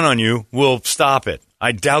pull a gun on you, we'll stop it.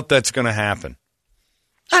 I doubt that's going to happen.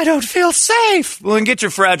 I don't feel safe. Well, then get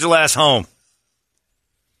your fragile ass home.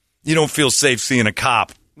 You don't feel safe seeing a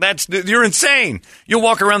cop. You're insane. You'll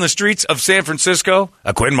walk around the streets of San Francisco,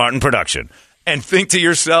 a Quinn Martin production. and think to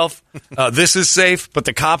yourself, this is safe, but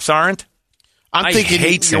the cops aren't? I'm thinking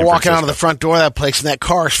you're walking out of the front door of that place and that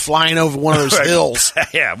car is flying over one of those hills.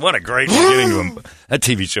 Yeah, what a great beginning to him. That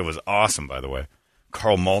TV show was awesome, by the way.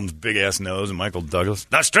 Carl Malton's big-ass nose and Michael Douglas.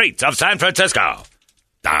 The streets of San Francisco.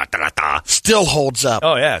 Da, da, da, da. Still holds up.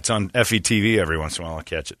 Oh, yeah, it's on FETV every once in a while. I'll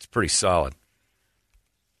catch it. It's pretty solid.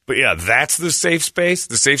 But, yeah, that's the safe space.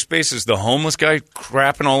 The safe space is the homeless guy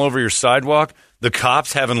crapping all over your sidewalk, the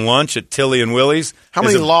cops having lunch at Tilly and Willie's. How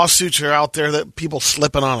many lawsuits are out there that people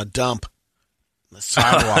slipping on a dump? The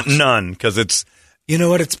sidewalks. None, because it's, You know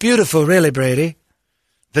what? It's beautiful, really, Brady.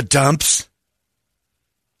 the dumps.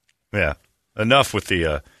 Yeah, enough with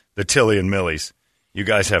the Tilly and Millie's. You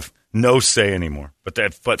guys have no say anymore.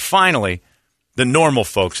 But finally, the normal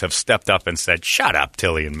folks have stepped up and said, shut up,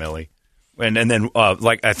 Tilly and Millie. And then,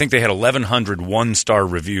 I think they had 1,100 one-star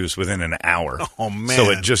reviews within an hour. Oh, man. So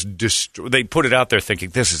it just they put it out there thinking,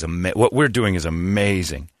 this is what we're doing is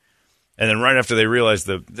amazing. And then right after they realize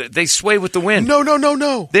they sway with the wind.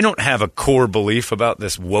 No. They don't have a core belief about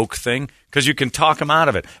this woke thing because you can talk them out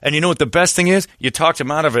of it. And you know what the best thing is? You talked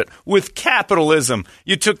them out of it with capitalism.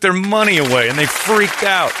 You took their money away and they freaked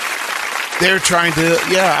out. They're trying to,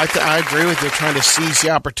 I agree with you. They're trying to seize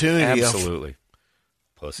the opportunity. Absolutely.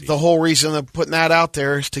 Pussy. The whole reason of putting that out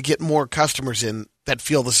there is to get more customers in that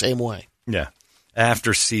feel the same way. Yeah.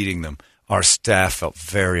 After seating them, our staff felt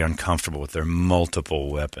very uncomfortable with their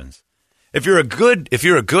multiple weapons. If you're a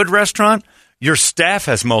good restaurant, your staff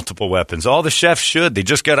has multiple weapons. All the chefs should. They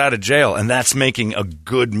just got out of jail, and that's making a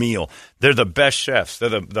good meal. They're the best chefs.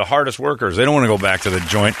 They're the hardest workers. They don't want to go back to the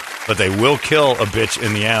joint, but they will kill a bitch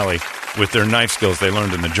in the alley with their knife skills they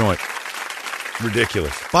learned in the joint.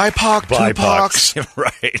 Ridiculous. BIPOC, Tupacs.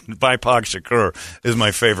 Right. BIPOC Shakur is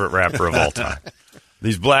my favorite rapper of all time.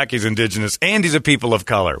 He's black, he's indigenous, and he's a people of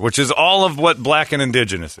color, which is all of what black and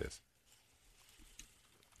indigenous is.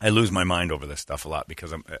 I lose my mind over this stuff a lot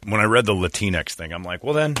because when I read the Latinx thing, I'm like,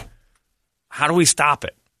 well, then, how do we stop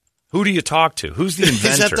it? Who do you talk to? Who's the inventor?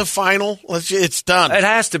 Is that the final? It's done. It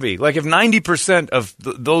has to be. Like, if 90% of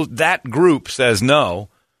that group says no,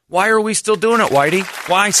 why are we still doing it, Whitey?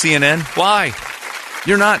 Why, CNN? Why?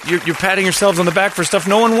 You're patting yourselves on the back for stuff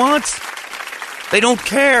no one wants. They don't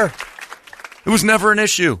care. It was never an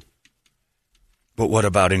issue. But what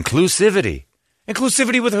about inclusivity?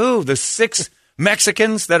 Inclusivity with who? The 6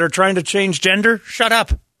 Mexicans that are trying to change gender? Shut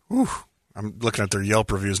up. Whew. I'm looking at their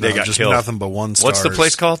Yelp reviews now. They got just killed. Nothing but 1 stars. What's the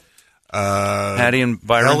place called? Hattie and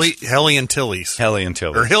Byron? Helly and Tilly's. Helly and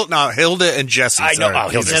Tilly. Or Hilda and Jesse. I know.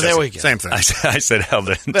 Sorry. Hilda and there we go. Same thing. I said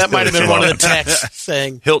Hilda and That might have been Tilly. one of the texts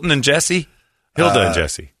saying Hilton and Jesse? Hilda and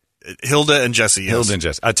Jesse. Hilda and Jesse, yes. Hilda and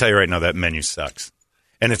Jesse. I'll tell you right now, that menu sucks.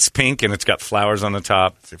 And it's pink and it's got flowers on the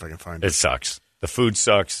top. Let's see if I can find It it. sucks. The food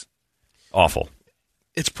sucks. Awful.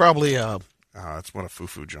 it's probably Oh, it's what a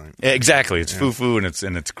foo-foo joint. Exactly. It's foo-foo and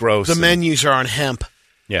it's gross. the and- menus are on hemp.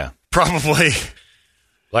 Yeah. Probably.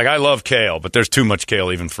 Like, I love kale, but there's too much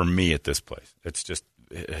kale even for me at this place. It's just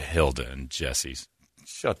Hilda and Jesse's.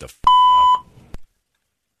 Shut the up.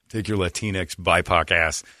 Take your Latinx BIPOC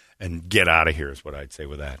ass and get out of here is what I'd say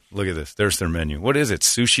with that. Look at this. There's their menu. What is it?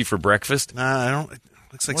 Sushi for breakfast? Nah, I don't. It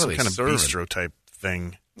looks like What are some they kind of serving? bistro type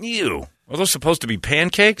thing. Ew. Are those supposed to be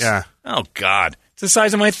pancakes? Yeah. Oh, God. It's the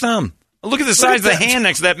size of my thumb. Look at the size of the hand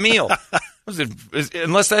next to that meal.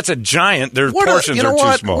 Unless that's a giant, their portions are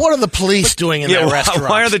too small. What are the police doing in that restaurant?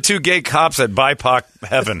 Why are the 2 gay cops at BIPOC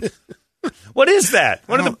heaven? What is that?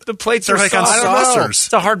 What are the plates They're are like on saucers? saucers.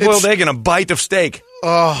 It's a hard-boiled egg and a bite of steak.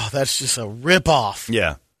 Oh, that's just a ripoff.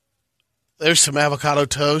 Yeah. There's some avocado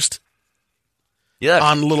toast Yeah.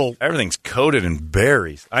 on little. Everything's coated in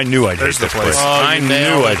berries. I knew I'd There's hate the this place. place. I you knew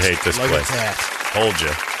nailed I'd it. hate this Look place. at that. Told you.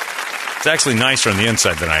 It's actually nicer on the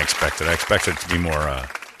inside than I expected. I expected it to be more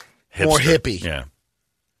hipster. More hippie. Yeah.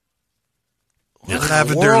 What in the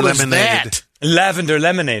Lavender world is lemonade. that? Lavender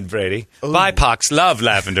lemonade, Brady. BIPOCs love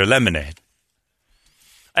lavender lemonade.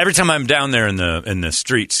 Every time I'm down there in the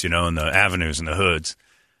streets, in the avenues and the hoods,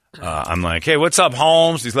 I'm like, hey, what's up,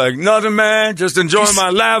 Holmes? He's like, nothing, man. Just enjoying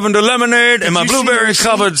my lavender lemonade and my you see the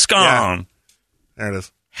blueberry-covered receipt? scone. There it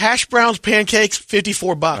is. Hash browns, pancakes,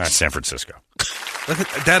 $54. That's San Francisco. Look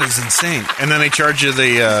at, that is insane. And then they charge you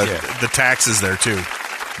the taxes there too.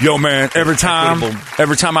 Yo, man, every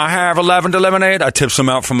time I have a lavender lemonade, I tip some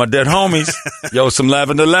out for my dead homies. Yo, some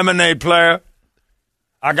lavender lemonade, player.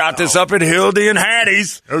 I got this up at Hildy and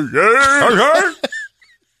Hattie's. Okay.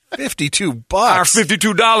 $52. Our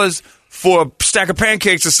 $52 for a stack of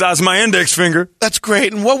pancakes the size of my index finger. That's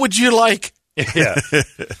great. And what would you like? Yeah.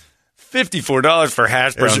 $54 for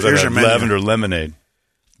hash browns Here's and your a menu. lavender lemonade.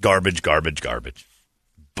 Garbage, garbage, garbage.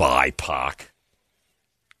 BIPOC.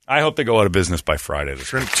 I hope they go out of business by Friday.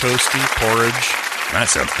 Shrimp toasty, porridge. That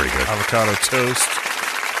sounds pretty good. Avocado toast.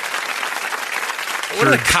 What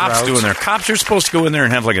are the cops doing there? Cops are supposed to go in there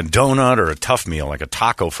and have like a donut or a tough meal, like a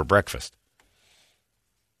taco for breakfast.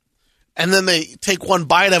 And then they take one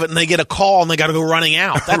bite of it and they get a call and they got to go running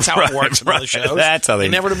out. That's how it works in other shows. That's how they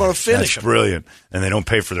never know how to finish them. Brilliant. And they don't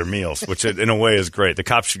pay for their meals, which in a way is great. The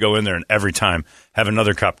cops should go in there and every time have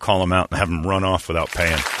another cop call them out and have them run off without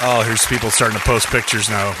paying. Oh, here's people starting to post pictures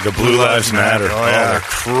now. The Blue Lives Matter. Oh, yeah. They're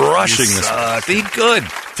crushing this. Be good.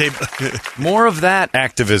 More of that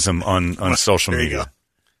activism on social media.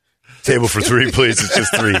 Table for three, please. It's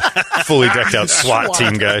just three fully decked out SWAT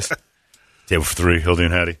team guys. Table for three, Hildy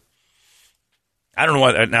and Hattie. I don't know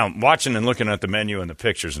why. Now, watching and looking at the menu and the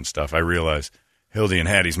pictures and stuff, I realize Hildy and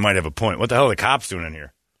Hattie's might have a point. What the hell are the cops doing in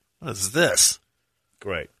here? What is this?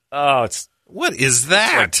 Great. Oh, what is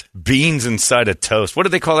that? Like beans inside a toast. What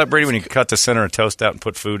did they call that, Brady, when you cut the center of toast out and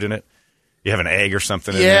put food in it? You have an egg or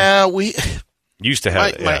something in there? Yeah, we used to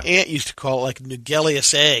have my aunt used to call it like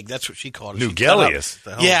Nugelius egg. That's what she called it. Nugelius?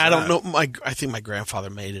 Yeah, I don't know. I think my grandfather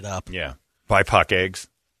made it up. Yeah. BIPOC eggs.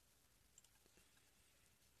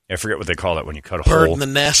 I forget what they call it when you cut a Bird hole. in the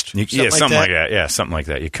nest. Something like that. Yeah, something like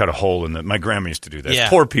that. You cut a hole in the. My grandma used to do that. Yeah.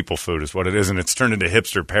 Poor people food is what it is, and it's turned into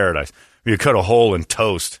hipster paradise. You cut a hole in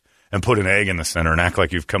toast and put an egg in the center and act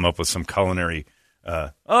like you've come up with some culinary. Oh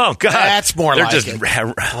God, that's more They're like just it.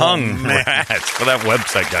 hung rats. Well, that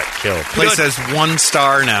website got killed. Place has 1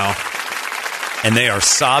 star now, and they are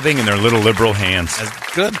sobbing in their little liberal hands.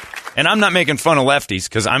 That's good. And I'm not making fun of lefties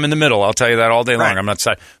because I'm in the middle. I'll tell you that all day long. Right. I'm not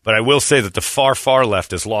side. But I will say that the far, far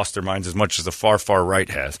left has lost their minds as much as the far, far right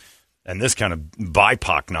has. And this kind of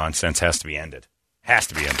BIPOC nonsense has to be ended. Has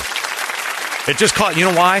to be ended. It just caught. You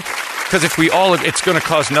know why? Because if we all, it's going to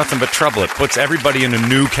cause nothing but trouble. It puts everybody in a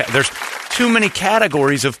new. There's too many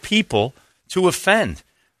categories of people to offend.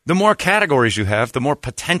 The more categories you have, the more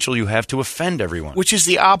potential you have to offend everyone. Which is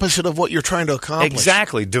the opposite of what you're trying to accomplish.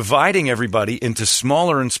 Exactly. Dividing everybody into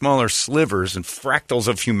smaller and smaller slivers and fractals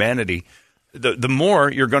of humanity, the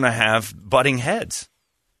more you're going to have butting heads.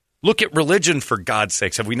 Look at religion, for God's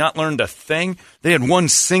sakes. Have we not learned a thing? They had one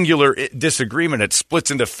singular disagreement. It splits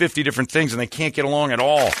into 50 different things, and they can't get along at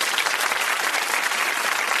all.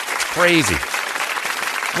 It's crazy.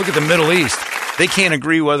 Look at the Middle East. They can't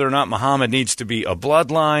agree whether or not Muhammad needs to be a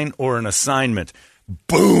bloodline or an assignment.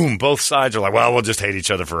 Boom! Both sides are like, well, we'll just hate each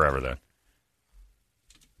other forever then.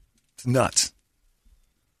 It's nuts.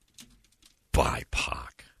 BIPOC.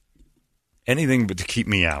 Anything but to keep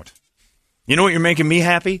me out. You know what you're making me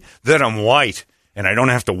happy? That I'm white and I don't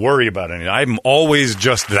have to worry about anything. I'm always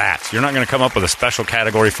just that. You're not going to come up with a special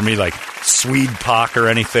category for me like Swede-poc or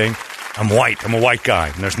anything. I'm white. I'm a white guy,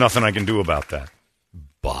 and there's nothing I can do about that.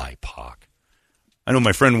 BIPOC. I know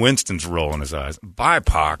my friend Winston's rolling his eyes.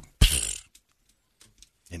 BIPOC? Pfft.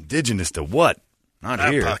 Indigenous to what? Not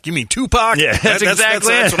BIPOC. here. You mean Tupac? Yeah, that's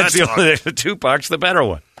exactly it. That's the only Tupac's the better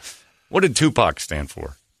one. What did Tupac stand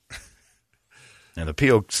for? Now, the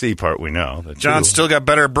POC part we know. John still got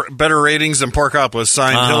better ratings than Porkopolis.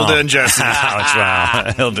 Signed Hilda and Jesse. Ouch,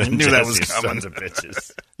 wow. Hilda and knew Jesse, that was coming. sons of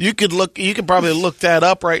bitches. You could probably look that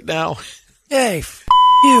up right now. Hey,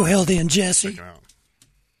 you, Hildy and Jesse.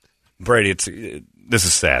 Brady, this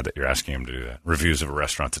is sad that you're asking him to do that. Reviews of a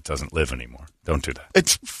restaurant that doesn't live anymore. Don't do that.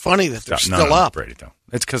 It's funny that they're No, still up. Brady, don't.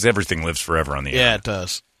 It's because everything lives forever on the Yeah, internet. it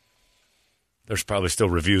does. There's probably still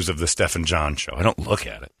reviews of the Steph and John show. I don't look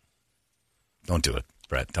at it. Don't do it,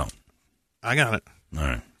 Brett. Don't. I got it. All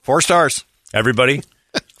right. 4 stars. Everybody,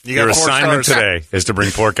 You your got 4 assignment stars. today is to bring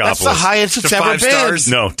Porkopolis. That's the highest it's To ever 5 been. stars?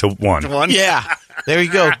 No, to 1. 1? Yeah. There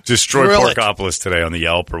you go. Destroy Drill it. Porkopolis today on the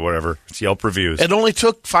Yelp or whatever. It's Yelp reviews. It only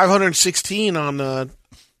took 516 on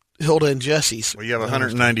Hilda and Jesse's. Well, you have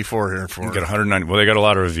 194 here for We'll get 190. Well, they got a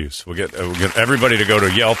lot of reviews. We'll get everybody to go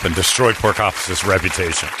to Yelp and destroy Porkopolis'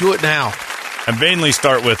 reputation. Do it now. And mainly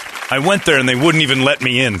start with, I went there and they wouldn't even let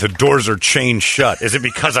me in. The doors are chained shut. Is it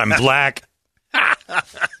because I'm black?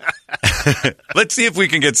 Let's see if we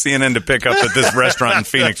can get CNN to pick up that this restaurant in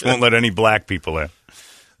Phoenix won't let any black people in.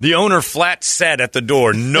 The owner flat said at the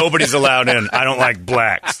door, nobody's allowed in. I don't like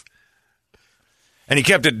blacks. And he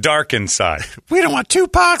kept it dark inside. We don't want 2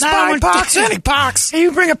 pox, pox, any pox. Hey,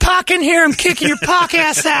 you bring a pock in here, I'm kicking your pock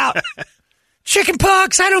ass out. Chicken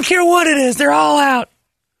pox, I don't care what it is. They're all out.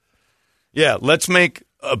 Yeah, let's make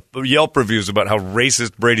Yelp reviews about how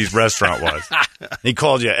racist Brady's restaurant was. He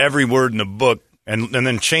called you every word in the book and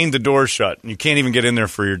then chained the door shut. And you can't even get in there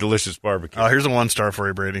for your delicious barbecue. Oh, here's a 1 star for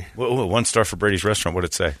you, Brady. Whoa, 1 star for Brady's restaurant. What'd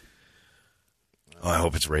it say? Oh, I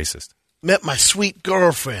hope it's racist. Met my sweet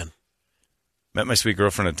girlfriend. Met my sweet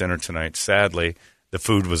girlfriend at dinner tonight. Sadly, the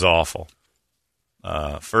food was awful.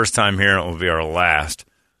 First time here, and it will be our last.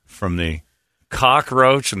 From the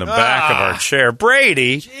cockroach in the back of our chair,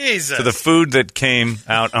 Brady, Jesus. to the food that came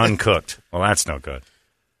out uncooked. Well, that's no good.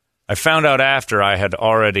 I found out after I had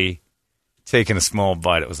already taken a small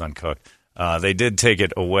bite. It was uncooked. They did take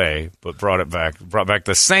it away, but brought back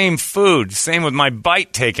the same food. Same with my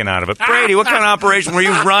bite taken out of it. Brady, what kind of operation were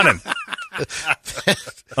you running?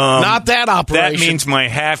 Not that operation. That means my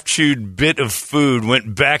half-chewed bit of food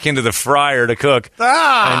went back into the fryer to cook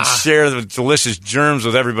and share the delicious germs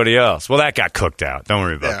with everybody else. Well, that got cooked out. Don't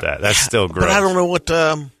worry about that. That's still gross. But I don't know what...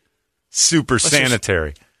 Super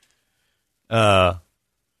sanitary.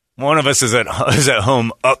 One of us is at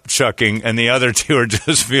home upchucking, and the other two are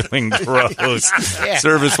just feeling gross.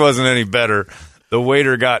 Service wasn't any better. The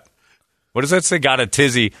waiter got, what does that say? Got a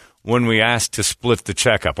tizzy when we asked to split the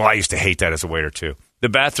checkup. Well, I used to hate that as a waiter, too. The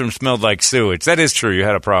bathroom smelled like sewage. That is true. You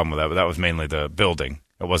had a problem with that, but that was mainly the building.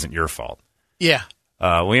 It wasn't your fault. Yeah.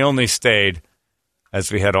 We only stayed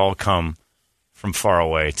as we had all come from far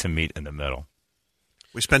away to meet in the middle.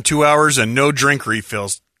 We spent 2 hours and no drink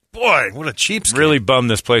refills. Boy, what a cheapskate. Really bummed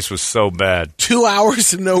this place was so bad. 2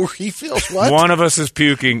 hours and no refills? What? One of us is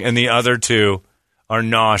puking and the other two are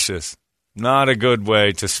nauseous. Not a good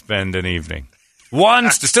way to spend an evening.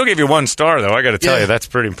 Still gave you 1 star, though. I got to tell you, that's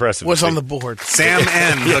pretty impressive. What's on the board? Sam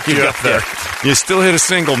N. hooked you up there. You still hit a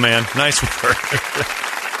single, man. Nice work.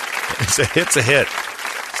 It's a hit.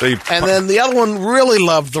 So then the other one really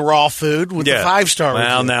loved the raw food with the 5-star review.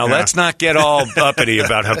 Well, now, let's not get all uppity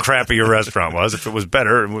about how crappy your restaurant was. If it was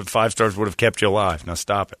better, 5 stars would have kept you alive. Now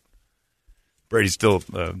stop it. Brady's still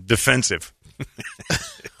defensive.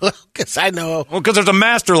 Well, because I know. Well, because there's a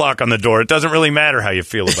master lock on the door. It doesn't really matter how you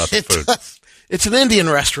feel about the food. It's an Indian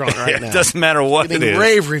restaurant right now. It doesn't matter what it is.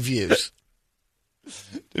 Rave reviews.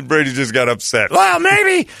 And Brady just got upset. Well,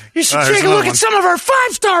 maybe you should take a look at some of our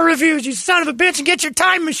 5-star reviews, you son of a bitch, and get your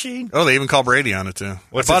time machine. Oh, they even call Brady on it, too.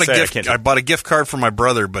 I bought a gift card for my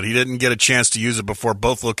brother, but he didn't get a chance to use it before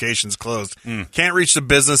both locations closed. Can't reach the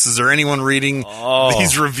business. Is there anyone reading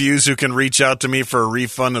these reviews who can reach out to me for a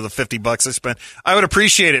refund of the $50 I spent? I would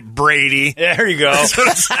appreciate it, Brady. There you go.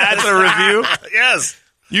 That's a review? Yes.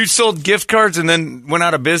 You sold gift cards and then went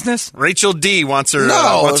out of business? Rachel D. wants her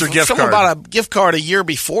gift someone card. bought a gift card a year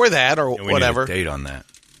before that or whatever. Need a date on that.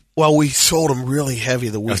 Well, we sold them really heavy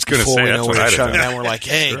the week before. That's what I'd have done. And we're like,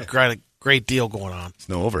 hey, great deal going on. There's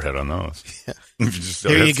no overhead on those.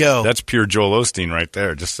 Here you go. That's pure Joel Osteen right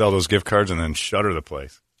there. Just sell those gift cards and then shutter the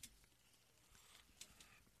place.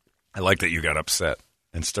 I like that you got upset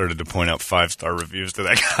and started to point out 5-star reviews to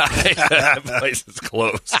that guy. That place is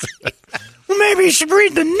closed. Well, maybe you should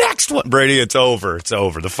read the next one. Brady, it's over. It's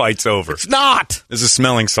over. The fight's over. It's not. This is a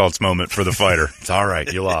smelling salts moment for the fighter. It's all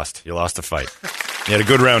right. You lost. You lost the fight. You had a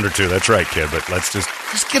good round or two. That's right, kid. But let's just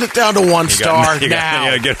get it down to 1 star now.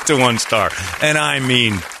 Yeah, get it to 1 star. And I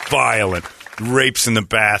mean violent. Rapes in the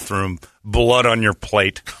bathroom. Blood on your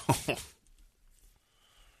plate.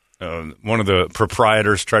 One of the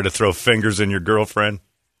proprietors tried to throw fingers in your girlfriend.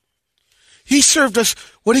 He served us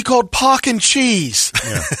what he called pork and cheese.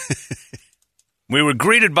 Yeah. We were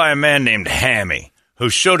greeted by a man named Hammy, who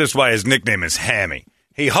showed us why his nickname is Hammy.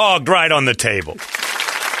 He hogged right on the table.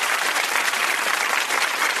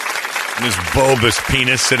 And his bulbous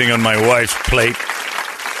penis sitting on my wife's plate.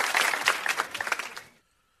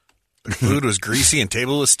 The food was greasy and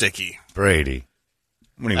table was sticky. Brady.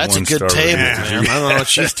 That's a good table, man. I don't know what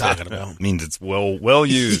she's talking about. Means it's well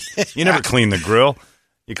used. You never clean the grill.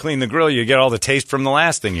 You clean the grill, you get all the taste from the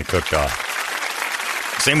last thing you cooked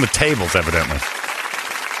off. Same with tables, evidently.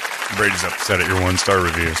 Brady's upset at your 1-star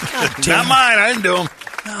reviews. Not mine. I didn't do them.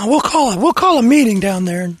 No, we'll call a meeting down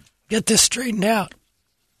there and get this straightened out.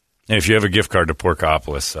 And if you have a gift card to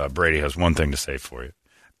Porkopolis, Brady has one thing to say for you.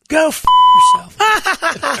 Go yourself.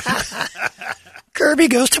 Kirby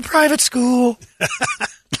goes to private school.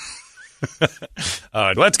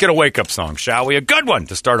 Let's get a wake-up song, shall we? A good one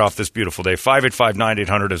to start off this beautiful day.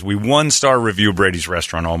 585-9800 as we 1-star review Brady's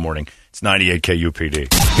Restaurant all morning. It's 98 KUPD.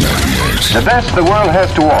 The best the world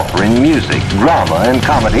has to offer in music, drama, and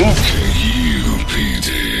comedy.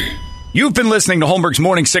 KUPD. You've been listening to Holmberg's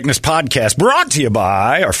Morning Sickness Podcast, brought to you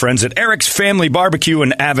by our friends at Eric's Family Barbecue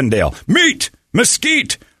in Avondale. Meet,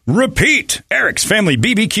 mesquite, repeat.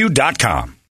 Eric'sFamilyBBQ.com.